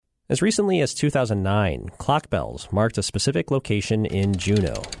As recently as 2009, clock bells marked a specific location in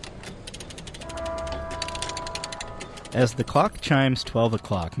Juneau. As the clock chimes 12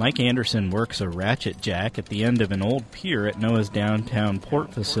 o'clock, Mike Anderson works a ratchet jack at the end of an old pier at NOAA's downtown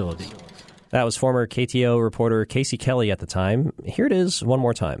port facility. That was former KTO reporter Casey Kelly at the time. Here it is one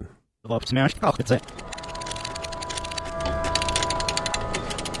more time.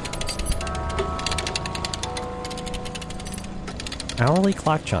 Hourly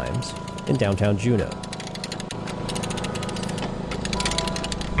clock chimes in downtown Juneau.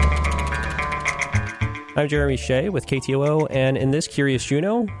 I'm Jeremy Shea with KTOO, and in this Curious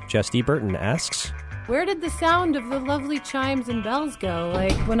Juneau, Jess D. Burton asks, where did the sound of the lovely chimes and bells go?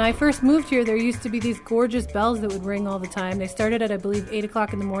 Like, when I first moved here, there used to be these gorgeous bells that would ring all the time. They started at, I believe, 8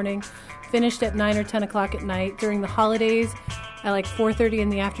 o'clock in the morning, finished at 9 or 10 o'clock at night. During the holidays, at like 4:30 in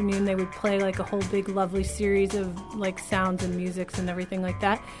the afternoon, they would play like a whole big lovely series of like sounds and musics and everything like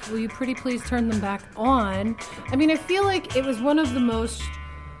that. Will you pretty please turn them back on? I mean, I feel like it was one of the most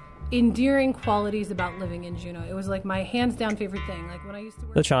endearing qualities about living in Juneau. It was like my hands down favorite thing. Like when I used to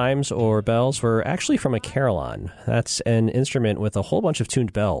work. The chimes or bells were actually from a carillon. That's an instrument with a whole bunch of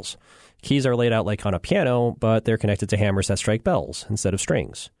tuned bells. Keys are laid out like on a piano, but they're connected to hammers that strike bells instead of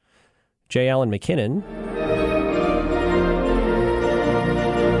strings. J. Allen McKinnon,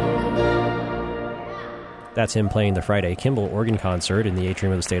 that's him playing the Friday Kimball organ concert in the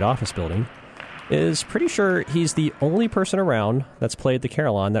atrium of the State Office Building, is pretty sure he's the only person around that's played the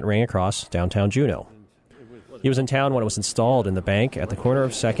carillon that rang across downtown Juneau. He was in town when it was installed in the bank at the corner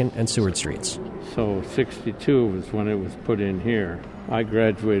of 2nd and Seward Streets. So 62 was when it was put in here. I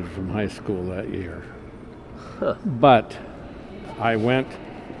graduated from high school that year. Huh. But I went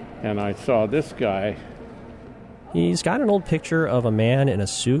and I saw this guy. He's got an old picture of a man in a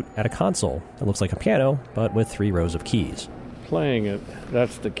suit at a console that looks like a piano, but with 3 rows of keys. Playing it,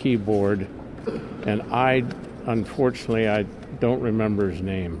 that's the keyboard. And unfortunately, I don't remember his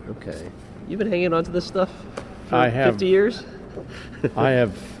name. Okay. You've been hanging on to this stuff for I have, 50 years?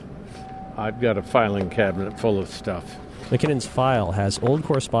 I've got a filing cabinet full of stuff. McKinnon's file has old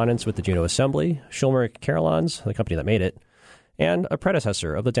correspondence with the Juneau Assembly, Schulmerich Carillons, the company that made it, and a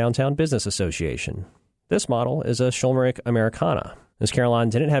predecessor of the Downtown Business Association. This model is a Schulmerich Americana. This carillon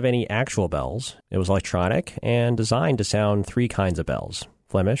didn't have any actual bells. It was electronic and designed to sound 3 kinds of bells: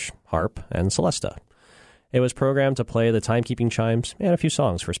 Flemish, harp, and celesta. It was programmed to play the timekeeping chimes and a few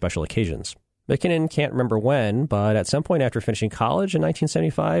songs for special occasions. McKinnon can't remember when, but at some point after finishing college in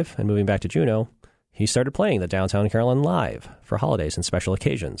 1975 and moving back to Juneau, he started playing the Downtown Carillon live for holidays and special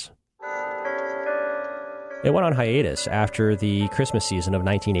occasions. It went on hiatus after the Christmas season of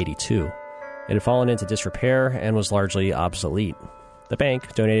 1982. It had fallen into disrepair and was largely obsolete. The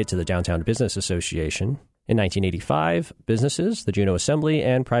bank donated to the Downtown Business Association. In 1985, businesses, the Juneau Assembly,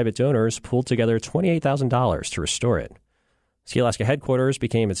 and private donors pooled together $28,000 to restore it. Sealaska headquarters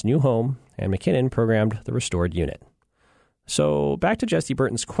became its new home, and McKinnon programmed the restored unit. So back to Jess D.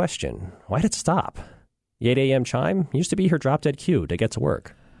 Burton's question, why did it stop? The 8 a.m. chime used to be her drop-dead cue to get to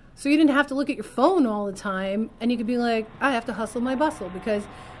work. So you didn't have to look at your phone all the time, and you could be like, I have to hustle my bustle, because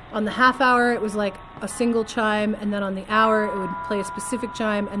on the half hour, it was like a single chime, and then on the hour, it would play a specific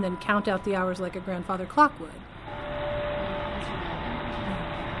chime and then count out the hours like a grandfather clock would.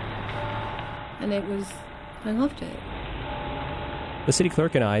 And I loved it. The city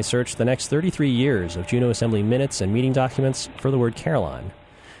clerk and I searched the next 33 years of Juneau Assembly minutes and meeting documents for the word carillon.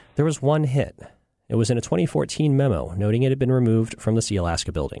 There was one hit. It was in a 2014 memo noting it had been removed from the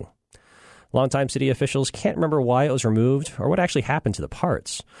Sealaska building. Longtime city officials can't remember why it was removed or what actually happened to the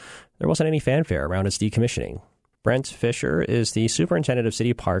parts. There wasn't any fanfare around its decommissioning. Brent Fisher is the superintendent of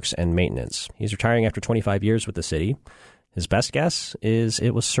city parks and maintenance. He's retiring after 25 years with the city. His best guess is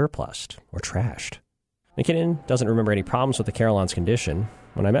it was surplused or trashed. McKinnon doesn't remember any problems with the carillon's condition.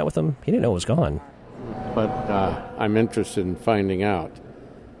 When I met with him, he didn't know it was gone. But I'm interested in finding out,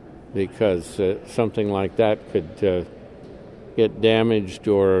 because something like that could get damaged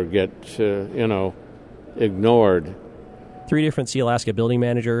or get, ignored. 3 different Sealaska building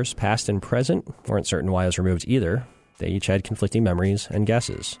managers, past and present, weren't certain why it was removed either. They each had conflicting memories and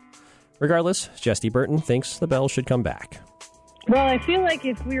guesses. Regardless, Jess D. Burton thinks the bell should come back. Well, I feel like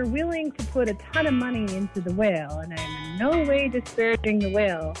if we're willing to put a ton of money into the whale, and I'm in no way disparaging the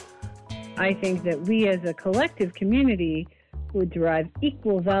whale, I think that we as a collective community would derive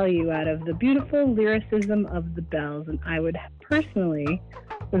equal value out of the beautiful lyricism of the bells, and I would personally,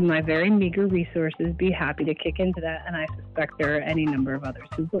 with my very meager resources, be happy to kick into that, and I suspect there are any number of others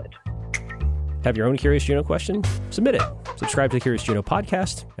who would. Have your own Curious Juneau question? Submit it. Subscribe to the Curious Juneau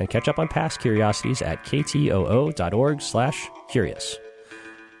podcast and catch up on past curiosities at ktoo.org/curious.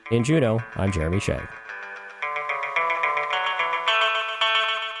 In Juneau, I'm Jeremy Shea.